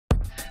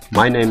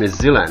My name is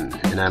Zilan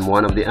and I'm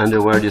one of the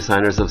underwear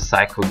designers of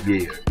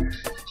ZycloGear,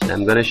 and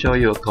I'm going to show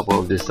you a couple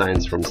of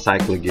designs from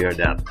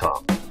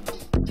ZycloGear.com.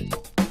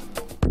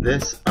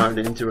 These are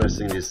the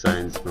interesting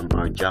designs from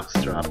our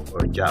jockstrap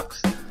or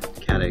jocks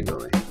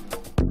category.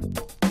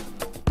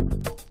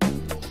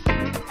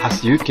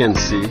 As you can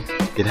see,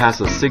 it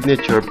has a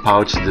signature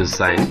pouch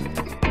design.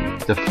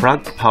 The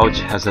front pouch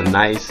has a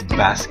nice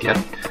basket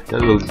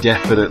that will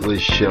definitely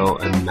show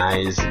a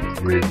nice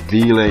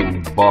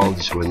revealing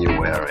bulge when you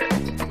wear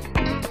it.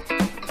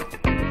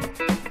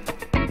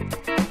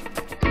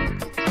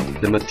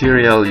 The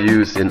material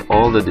used in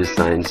all the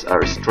designs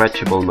are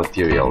stretchable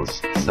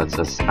materials such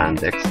as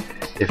spandex.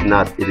 If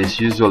not, it is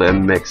usually a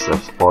mix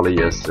of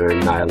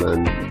polyester,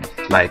 nylon,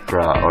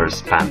 lycra, or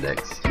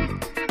spandex.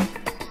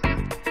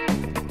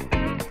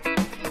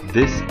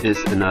 This is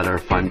another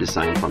fun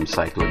design from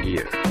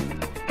ZycloGear.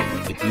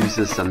 It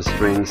uses some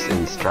strings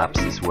and straps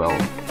as well,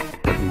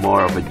 but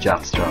more of a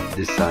jockstrap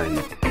design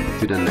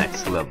to the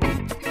next level.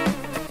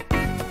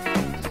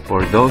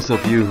 For those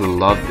of you who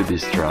love to be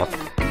strapped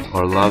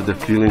or love the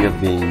feeling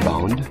of being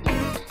bound,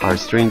 our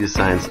string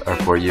designs are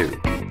for you.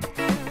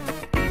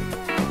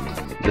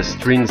 The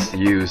strings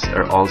used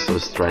are also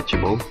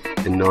stretchable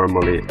and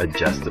normally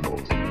adjustable.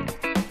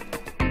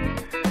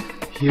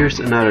 Here's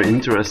another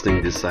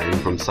interesting design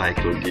from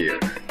ZycloGear.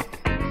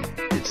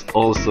 It's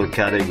also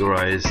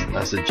categorized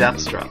as a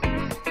jockstrap.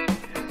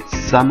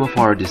 Some of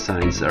our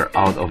designs are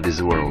out of this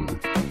world,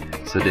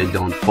 so they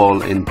don't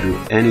fall into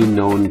any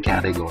known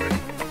category.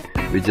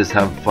 We just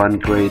have fun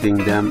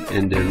creating them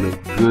and they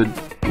look good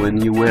when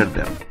you wear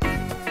them.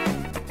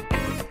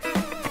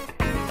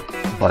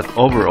 But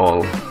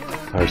overall,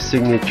 our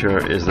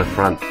signature is the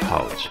front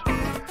pouch,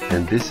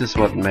 and this is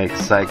what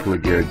makes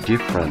ZycloGear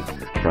different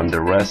from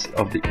the rest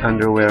of the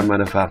underwear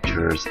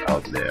manufacturers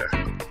out there.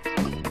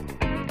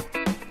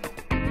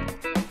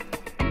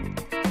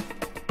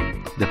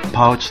 The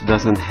pouch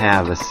doesn't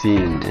have a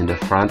seam in the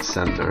front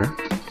center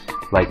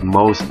like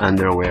most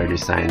underwear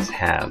designs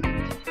have,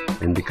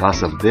 and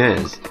because of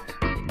this,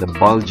 the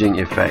bulging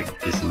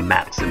effect is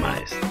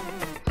maximized.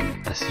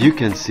 As you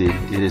can see,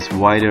 it is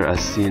wider as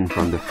seen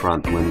from the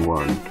front when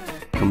worn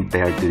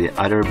compared to the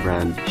other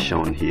brand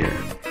shown here.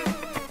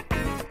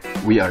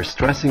 We are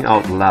stressing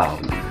out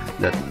loud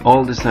that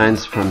all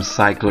designs from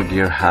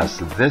ZycloGear has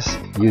this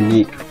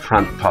unique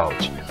front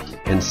pouch,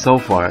 and so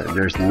far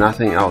there's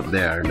nothing out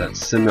there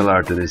that's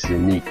similar to this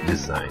unique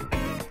design.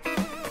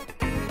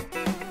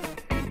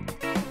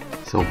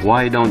 So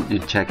why don't you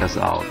check us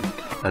out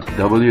at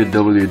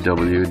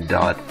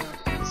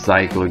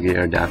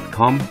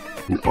www.ZycloGear.com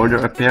and order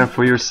a pair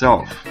for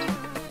yourself.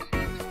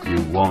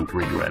 You won't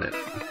regret it.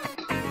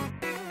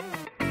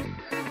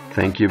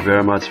 Thank you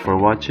very much for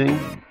watching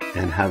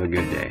and have a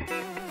good day.